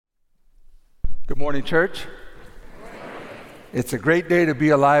Good morning, church. It's a great day to be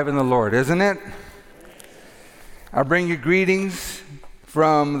alive in the Lord, isn't it? I bring you greetings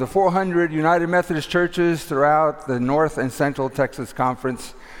from the 400 United Methodist churches throughout the North and Central Texas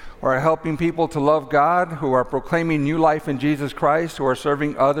Conference, who are helping people to love God, who are proclaiming new life in Jesus Christ, who are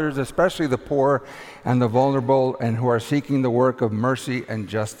serving others, especially the poor and the vulnerable, and who are seeking the work of mercy and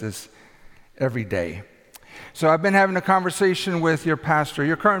justice every day. So I've been having a conversation with your pastor,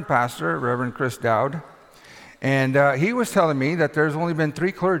 your current pastor, Reverend Chris Dowd, and he was telling me that there's only been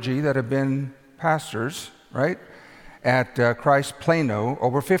 3 clergy that have been pastors, right, at Christ Plano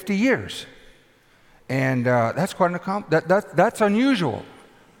over 50 years. And that's quite that's unusual,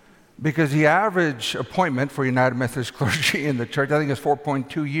 because the average appointment for United Methodist clergy in the church, I think, is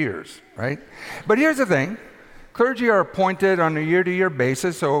 4.2 years, right? But here's the thing. Clergy are appointed on a year-to-year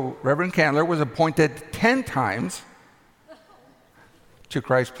basis, so Reverend Candler was appointed 10 times to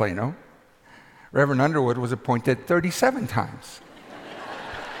Christ Plano. Reverend Underwood was appointed 37 times.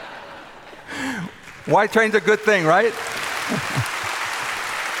 Why change a good thing, right?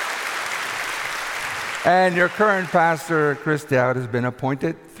 And your current pastor, Chris Dowd, has been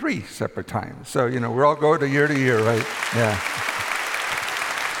appointed 3 separate times. So, we're all going to year, right? Yeah.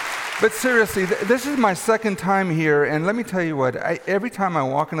 But seriously, this is my second time here, and let me tell you what, every time I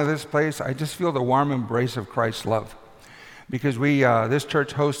walk into this place, I just feel the warm embrace of Christ's love. Because this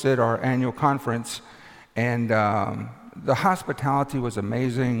church hosted our annual conference, and the hospitality was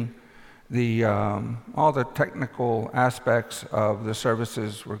amazing. All the technical aspects of the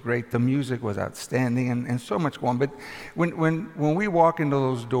services were great. The music was outstanding, and so much going. But when we walk into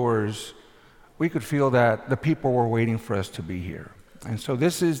those doors, we could feel that the people were waiting for us to be here. And so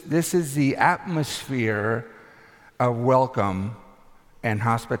this is the atmosphere of welcome and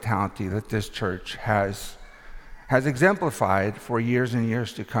hospitality that this church has exemplified for years and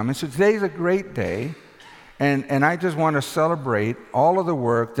years to come. And so today's a great day, and I just want to celebrate all of the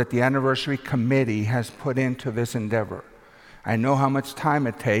work that the anniversary committee has put into this endeavor. I know how much time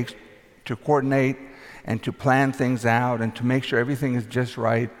it takes to coordinate and to plan things out and to make sure everything is just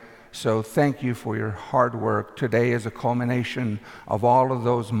right. So thank you for your hard work. Today is a culmination of all of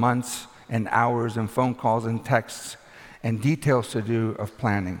those months and hours and phone calls and texts and details to do of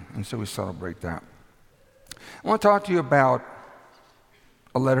planning. And so we celebrate that. I want to talk to you about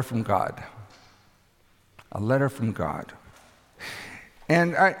a letter from God. A letter from God.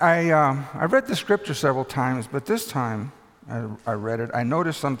 And I read the scripture several times, but this time I read it, I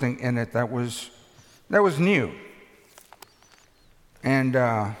noticed something in it that was new.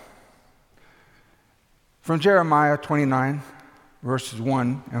 And from Jeremiah 29, verses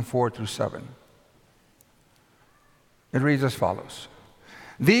 1 and 4 through 7. It reads as follows.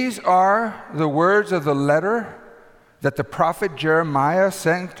 These are the words of the letter that the prophet Jeremiah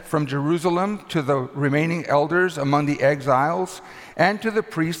sent from Jerusalem to the remaining elders among the exiles, and to the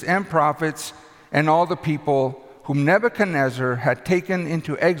priests and prophets and all the people whom Nebuchadnezzar had taken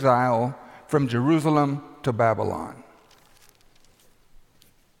into exile from Jerusalem to Babylon.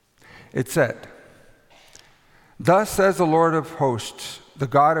 It said, Thus says the Lord of hosts, the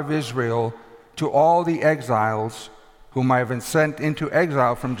God of Israel, to all the exiles whom I have sent into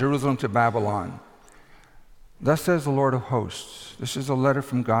exile from Jerusalem to Babylon. Thus says the Lord of hosts. This is a letter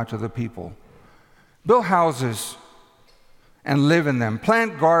from God to the people. Build houses and live in them.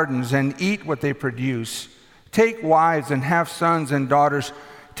 Plant gardens and eat what they produce. Take wives and have sons and daughters.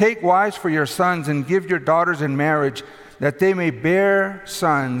 Take wives for your sons and give your daughters in marriage, that they may bear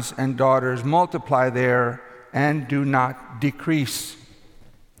sons and daughters, multiply there, and do not decrease.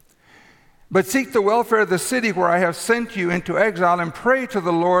 But seek the welfare of the city where I have sent you into exile, and pray to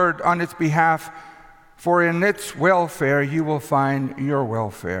the Lord on its behalf, for in its welfare you will find your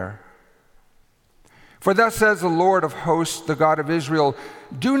welfare. For thus says the Lord of hosts, the God of Israel,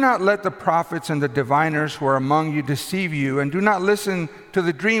 do not let the prophets and the diviners who are among you deceive you, and do not listen to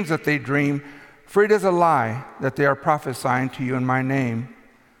the dreams that they dream, for it is a lie that they are prophesying to you in my name.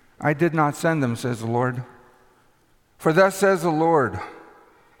 I did not send them, says the Lord. For thus says the Lord,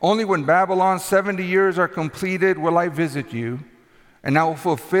 only when Babylon's 70 years are completed will I visit you, and I will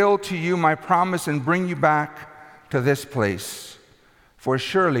fulfill to you my promise and bring you back to this place. For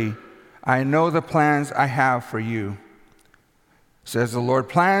surely I know the plans I have for you, says the Lord,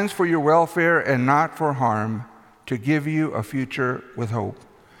 plans for your welfare and not for harm, to give you a future with hope.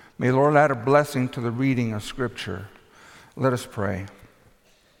 May the Lord add a blessing to the reading of Scripture. Let us pray.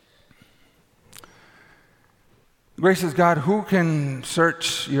 Gracious God, who can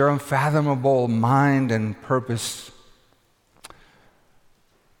search your unfathomable mind and purpose?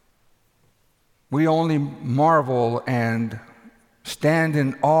 We only marvel and stand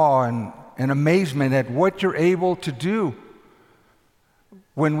in awe and and amazement at what you're able to do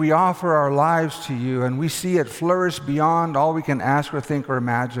when we offer our lives to you and we see it flourish beyond all we can ask or think or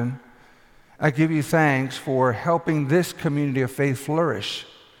imagine. I give you thanks for helping this community of faith flourish,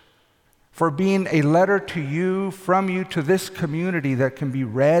 for being a letter to you, from you to this community that can be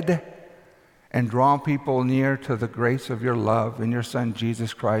read and draw people near to the grace of your love in your Son,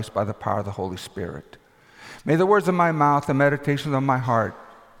 Jesus Christ, by the power of the Holy Spirit. May the words of my mouth, the meditations of my heart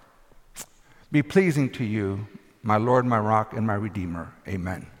be pleasing to you, my Lord, my rock, and my Redeemer.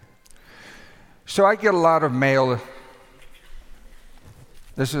 Amen. So I get a lot of mail.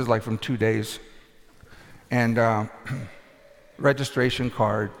 This is like from 2 days. And registration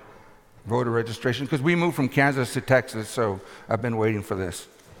card, voter registration, because we moved from Kansas to Texas, so I've been waiting for this.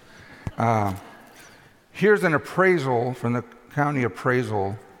 Here's an appraisal from the county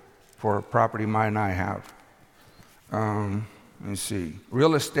appraisal for a property Maya and I have. Let me see.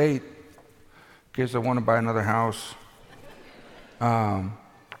 Real estate, in case I want to buy another house.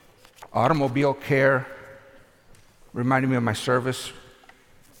 Automobile care, reminding me of my service.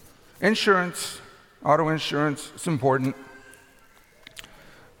 Insurance, auto insurance, it's important.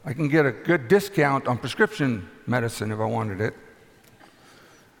 I can get a good discount on prescription medicine if I wanted it.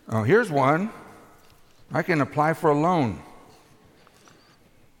 Oh, here's one. I can apply for a loan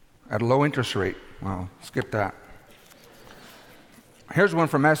at a low interest rate. Well, skip that. Here's one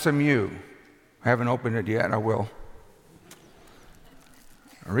from SMU. I haven't opened it yet. I will.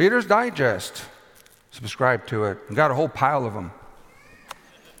 Reader's Digest. Subscribe to it. I've got a whole pile of them.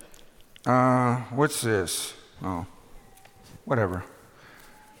 What's this? Oh, whatever.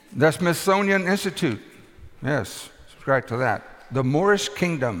 The Smithsonian Institute. Yes, subscribe to that. The Moorish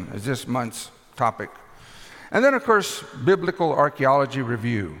Kingdom is this month's topic. And then, of course, Biblical Archaeology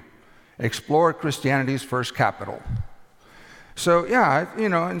Review. Explore Christianity's first capital. So, yeah,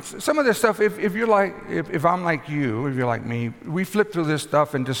 and some of this stuff, if I'm like you, if you're like me, we flip through this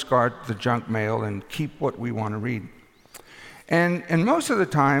stuff and discard the junk mail and keep what we want to read. And most of the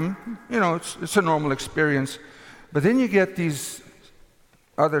time, it's a normal experience. But then you get these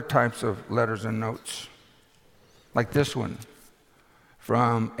other types of letters and notes, like this one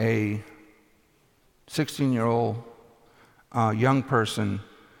from a 16-year-old young person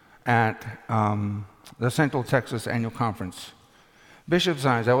at the Central Texas Annual Conference. Bishop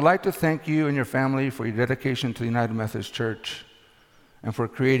Zines, I would like to thank you and your family for your dedication to the United Methodist Church and for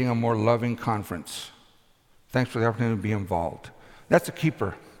creating a more loving conference. Thanks for the opportunity to be involved. That's a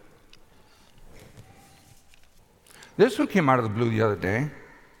keeper. This one came out of the blue the other day.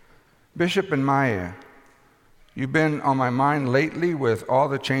 Bishop and Maya, you've been on my mind lately with all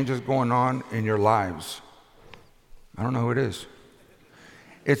the changes going on in your lives. I don't know who it is.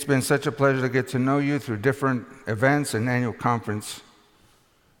 It's been such a pleasure to get to know you through different events and annual conference,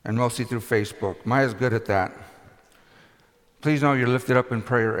 and mostly through Facebook. Maya's good at that. Please know you're lifted up in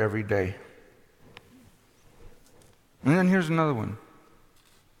prayer every day. And then here's another one.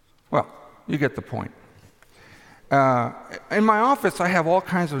 Well, you get the point. In my office, I have all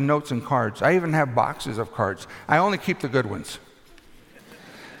kinds of notes and cards. I even have boxes of cards. I only keep the good ones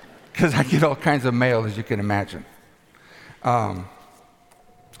because I get all kinds of mail, as you can imagine. But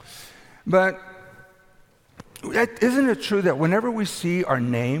isn't it true that whenever we see our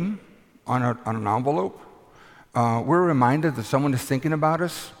name on an envelope, we're reminded that someone is thinking about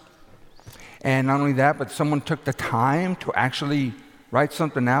us? And not only that, but someone took the time to actually write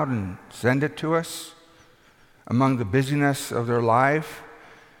something out and send it to us among the busyness of their life.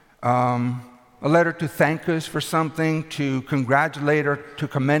 A letter to thank us for something, to congratulate or to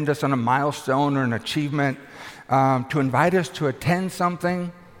commend us on a milestone or an achievement, to invite us to attend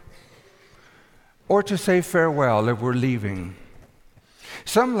something, or to say farewell if we're leaving.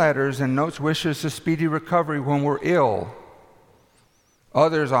 Some letters and notes wish us a speedy recovery when we're ill.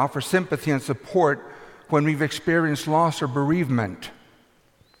 Others offer sympathy and support when we've experienced loss or bereavement.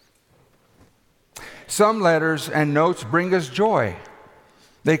 Some letters and notes bring us joy.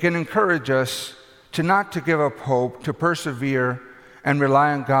 They can encourage us to not to give up hope, to persevere, and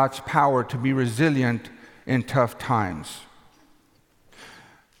rely on God's power to be resilient in tough times.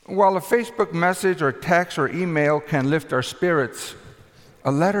 While a Facebook message or text or email can lift our spirits,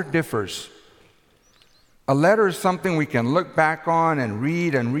 a letter differs. A letter is something we can look back on and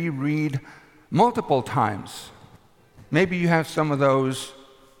read and reread multiple times. Maybe you have some of those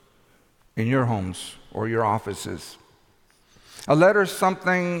in your homes or your offices. A letter is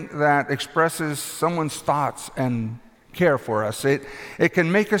something that expresses someone's thoughts and care for us. It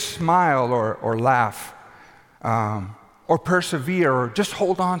can make us smile or laugh, or persevere, or just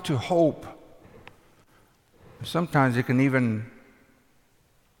hold on to hope. Sometimes it can even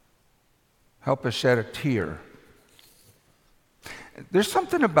help us shed a tear. There's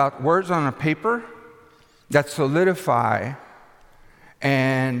something about words on a paper that solidify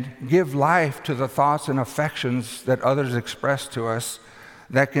and give life to the thoughts and affections that others express to us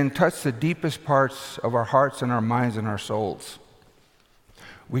that can touch the deepest parts of our hearts and our minds and our souls.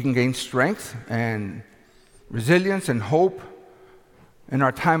 We can gain strength and resilience and hope in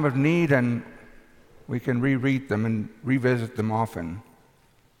our time of need, and we can reread them and revisit them often.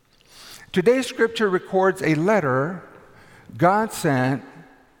 Today's scripture records a letter God sent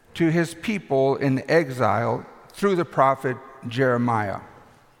to his people in exile through the prophet Jeremiah.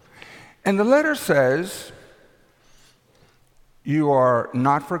 And the letter says, "You are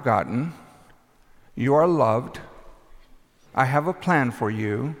not forgotten. You are loved. I have a plan for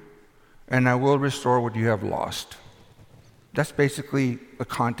you, and I will restore what you have lost." That's basically the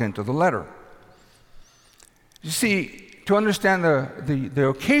content of the letter. You see, to understand the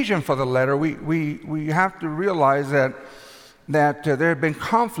occasion for the letter, we have to realize that there had been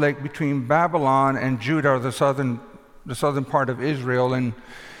conflict between Babylon and Judah, the southern part of Israel, and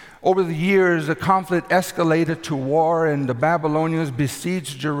over the years, the conflict escalated to war, and the Babylonians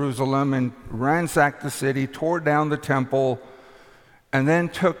besieged Jerusalem and ransacked the city, tore down the temple, and then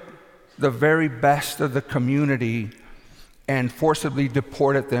took the very best of the community and forcibly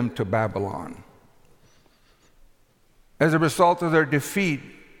deported them to Babylon. As a result of their defeat,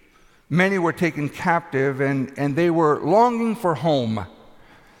 many were taken captive, and they were longing for home.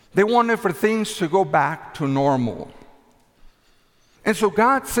 They wanted for things to go back to normal. And so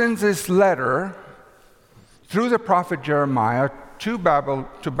God sends this letter through the prophet Jeremiah to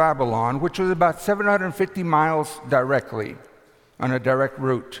Babylon, which was about 750 miles directly, on a direct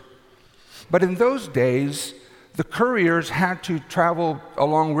route. But in those days, the couriers had to travel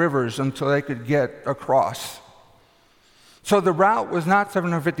along rivers until they could get across. So the route was not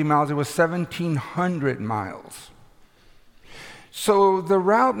 750 miles, it was 1,700 miles. So the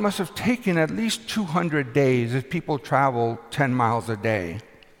route must have taken at least 200 days if people travel 10 miles a day.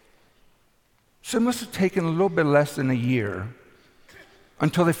 So it must have taken a little bit less than a year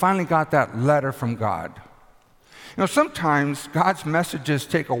until they finally got that letter from God. You know, sometimes God's messages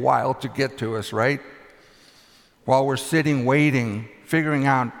take a while to get to us, right? While we're sitting, waiting, figuring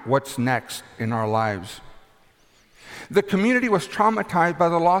out what's next in our lives. The community was traumatized by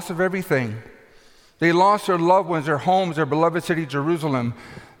the loss of everything. They lost their loved ones, their homes, their beloved city, Jerusalem.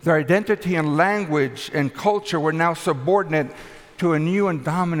 Their identity and language and culture were now subordinate to a new and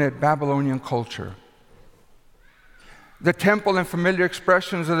dominant Babylonian culture. The temple and familiar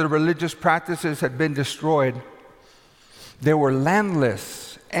expressions of the religious practices had been destroyed. They were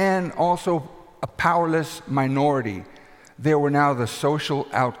landless and also a powerless minority. They were now the social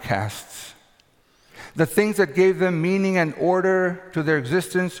outcasts. The things that gave them meaning and order to their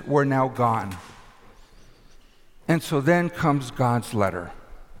existence were now gone. And so then comes God's letter.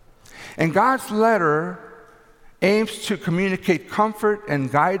 And God's letter aims to communicate comfort and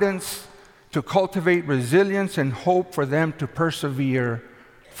guidance, to cultivate resilience and hope for them to persevere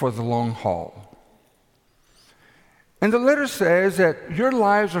for the long haul. And the letter says that your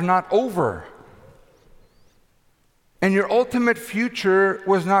lives are not over, and your ultimate future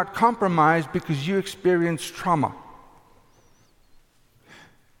was not compromised because you experienced trauma.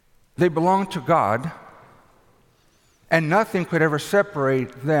 They belong to God, and nothing could ever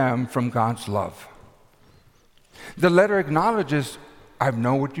separate them from God's love. The letter acknowledges, I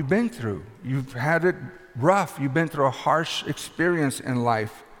know what you've been through. You've had it rough. You've been through a harsh experience in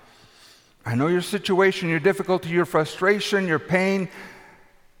life. I know your situation, your difficulty, your frustration, your pain,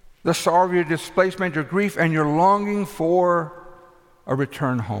 the sorrow of your displacement, your grief, and your longing for a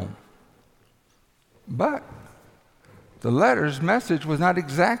return home. But the letter's message was not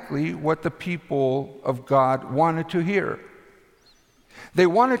exactly what the people of God wanted to hear. They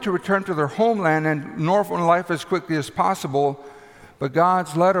wanted to return to their homeland and normal life as quickly as possible, but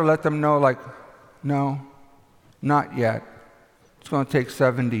God's letter let them know, like, no, not yet. It's going to take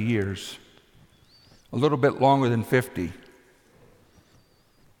 70 years, a little bit longer than 50.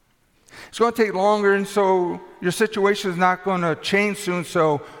 It's going to take longer, and so your situation is not going to change soon,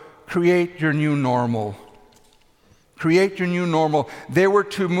 so create your new normal. Create your new normal. They were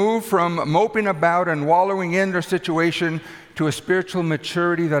to move from moping about and wallowing in their situation to a spiritual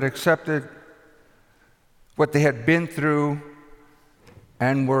maturity that accepted what they had been through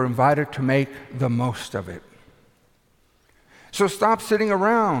and were invited to make the most of it. So stop sitting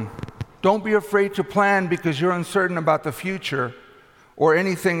around. Don't be afraid to plan because you're uncertain about the future or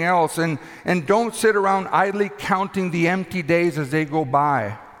anything else. And don't sit around idly counting the empty days as they go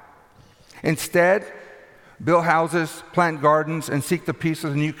by. Instead, build houses, plant gardens, and seek the peace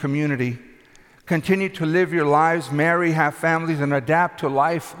of the new community. Continue to live your lives, marry, have families, and adapt to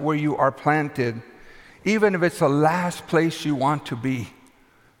life where you are planted, even if it's the last place you want to be.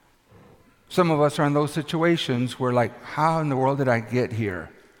 Some of us are in those situations where, like, how in the world did I get here?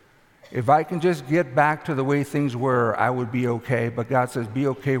 If I can just get back to the way things were, I would be okay. But God says, be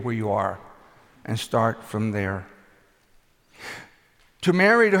okay where you are and start from there. To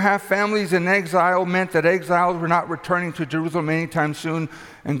marry, to have families in exile meant that exiles were not returning to Jerusalem anytime soon,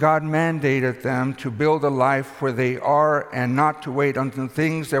 and God mandated them to build a life where they are and not to wait until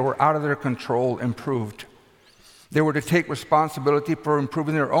things that were out of their control improved. They were to take responsibility for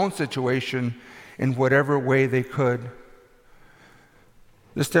improving their own situation in whatever way they could.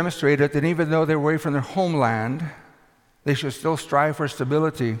 This demonstrated that even though they were away from their homeland, they should still strive for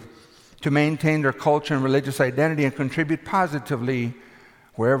stability, to maintain their culture and religious identity and contribute positively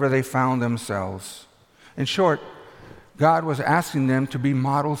wherever they found themselves. In short, God was asking them to be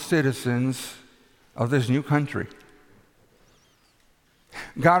model citizens of this new country.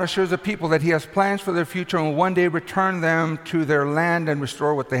 God assures the people that He has plans for their future and will one day return them to their land and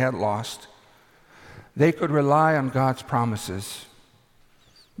restore what they had lost. They could rely on God's promises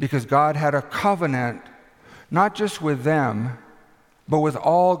because God had a covenant not just with them, but with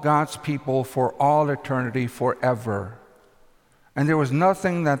all God's people for all eternity, forever. And there was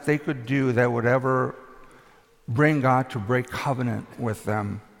nothing that they could do that would ever bring God to break covenant with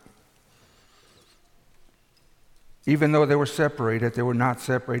them. Even though they were separated, they were not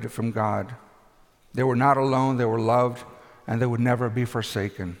separated from God. They were not alone, they were loved, and they would never be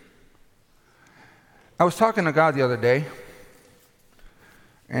forsaken. I was talking to God the other day,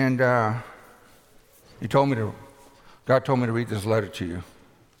 and God told me to read this letter to you.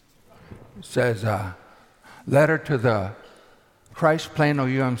 It says, letter to the Christ Plano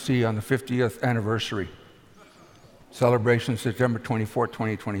UMC on the 50th anniversary celebration, September 24,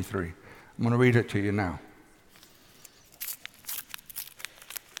 2023. I'm going to read it to you now.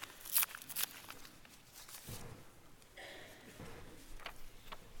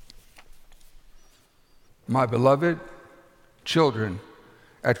 My beloved children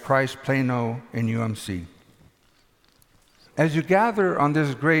at Christ Plano in UMC, as you gather on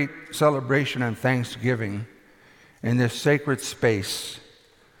this great celebration and Thanksgiving in this sacred space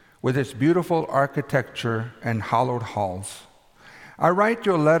with its beautiful architecture and hallowed halls, I write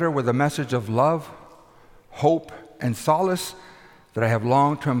you a letter with a message of love, hope, and solace that I have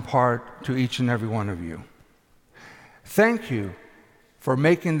longed to impart to each and every one of you. Thank you for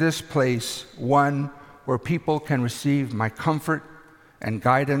making this place one where people can receive my comfort and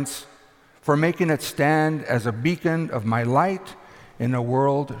guidance, for making it stand as a beacon of my light in a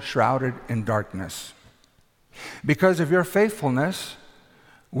world shrouded in darkness. Because of your faithfulness,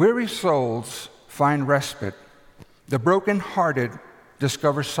 weary souls find respite, the brokenhearted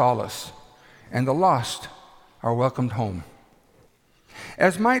discover solace, and the lost are welcomed home.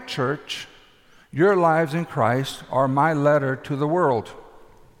 As my church, your lives in Christ are my letter to the world,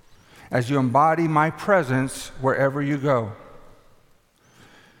 as you embody my presence wherever you go.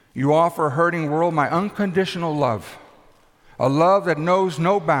 You offer a hurting world my unconditional love, a love that knows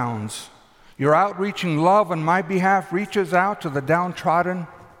no bounds. Your outreaching love on my behalf reaches out to the downtrodden,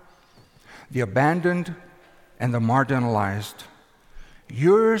 the abandoned, and the marginalized.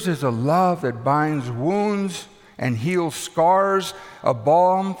 Yours is a love that binds wounds and heals scars, a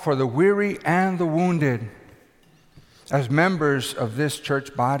balm for the weary and the wounded. As members of this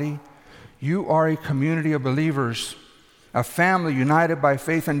church body, you are a community of believers, a family united by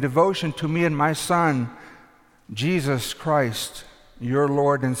faith and devotion to me and my Son, Jesus Christ, your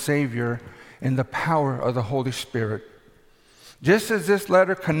Lord and Savior, in the power of the Holy Spirit. Just as this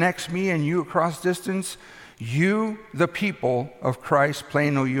letter connects me and you across distance, you, the people of Christ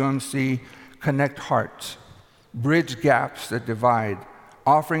Plano UMC, connect hearts, bridge gaps that divide,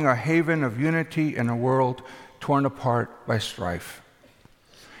 offering a haven of unity in a world torn apart by strife.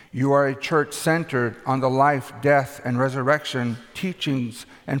 You are a church centered on the life, death, and resurrection, teachings,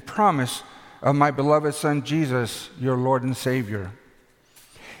 and promise of my beloved Son, Jesus, your Lord and Savior.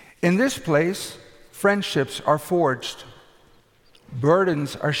 In this place, friendships are forged,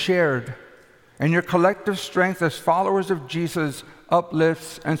 burdens are shared, and your collective strength as followers of Jesus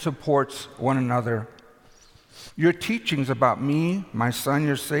uplifts and supports one another. Your teachings about me, my Son,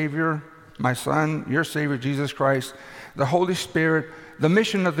 your Savior, Jesus Christ, the Holy Spirit, the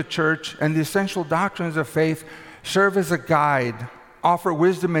mission of the church, and the essential doctrines of faith serve as a guide, offer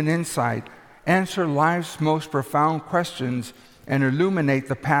wisdom and insight, answer life's most profound questions, and illuminate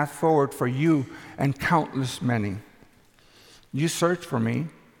the path forward for you and countless many. You search for me,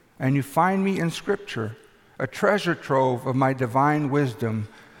 and you find me in Scripture, a treasure trove of my divine wisdom,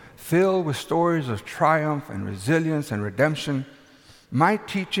 filled with stories of triumph and resilience and redemption. My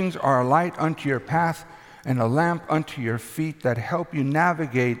teachings are a light unto your path and a lamp unto your feet that help you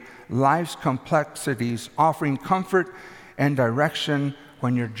navigate life's complexities, offering comfort and direction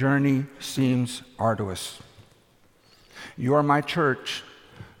when your journey seems arduous. You are my church,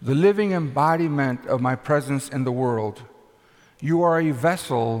 the living embodiment of my presence in the world. You are a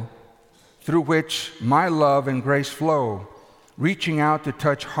vessel through which my love and grace flow, reaching out to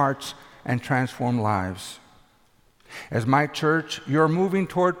touch hearts and transform lives. As my church, you're moving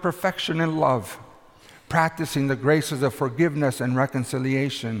toward perfection in love, practicing the graces of forgiveness and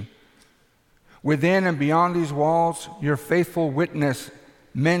reconciliation. Within and beyond these walls, your faithful witness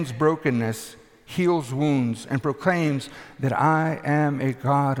mends brokenness, heals wounds, and proclaims that I am a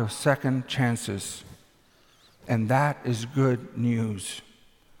God of second chances. And that is good news.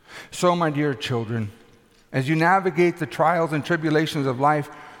 So, my dear children, as you navigate the trials and tribulations of life,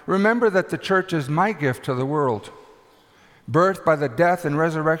 remember that the church is my gift to the world, birthed by the death and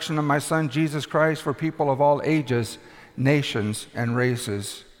resurrection of my Son, Jesus Christ, for people of all ages, nations, and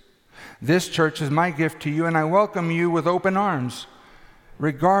races. This church is my gift to you, and I welcome you with open arms,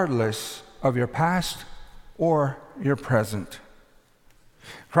 regardless of your past or your present.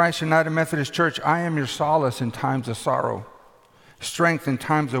 Christ United Methodist Church, I am your solace in times of sorrow, strength in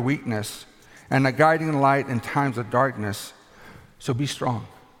times of weakness, and a guiding light in times of darkness. So be strong.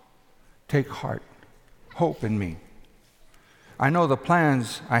 Take heart. Hope in me. I know the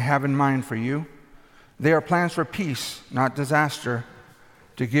plans I have in mind for you. They are plans for peace, not disaster,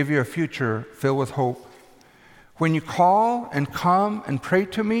 to give you a future filled with hope. When you call and come and pray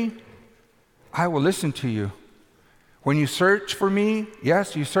to me, I will listen to you. When you search for me,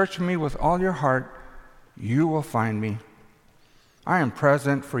 yes, you search for me with all your heart, you will find me. I am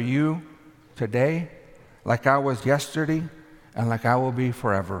present for you today, like I was yesterday, and like I will be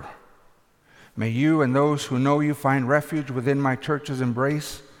forever. May you and those who know you find refuge within my church's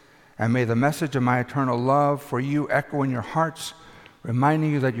embrace, and may the message of my eternal love for you echo in your hearts,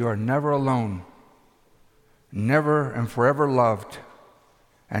 reminding you that you are never alone, never and forever loved,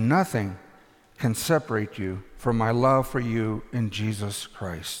 and nothing can separate you from my love for you in Jesus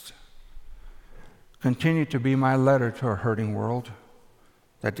Christ. Continue to be my letter to a hurting world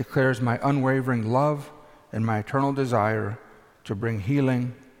that declares my unwavering love and my eternal desire to bring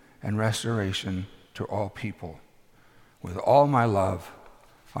healing and restoration to all people. With all my love,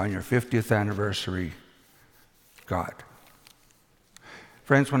 on your 50th anniversary, God.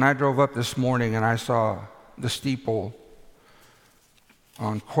 Friends, when I drove up this morning and I saw the steeple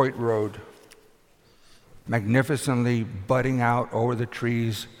on Coit Road magnificently budding out over the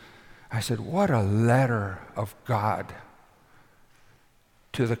trees, I said, what a letter of God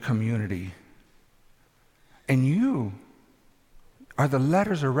to the community. And you are the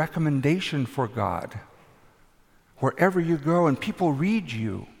letters of recommendation for God. Wherever you go and people read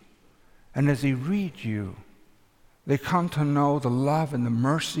you, and as they read you, they come to know the love and the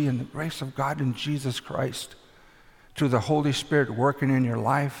mercy and the grace of God in Jesus Christ through the Holy Spirit working in your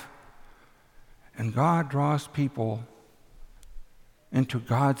life. And God draws people into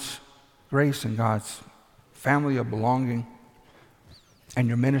God's grace and God's family of belonging. And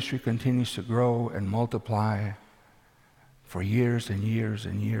your ministry continues to grow and multiply for years and years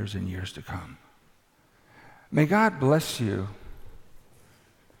and years and years to come. May God bless you.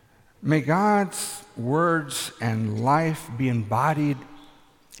 May God's words and life be embodied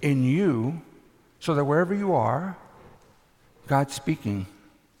in you so that wherever you are, God's speaking.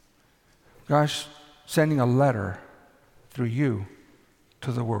 God's sending a letter through you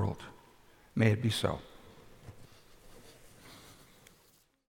to the world. May it be so.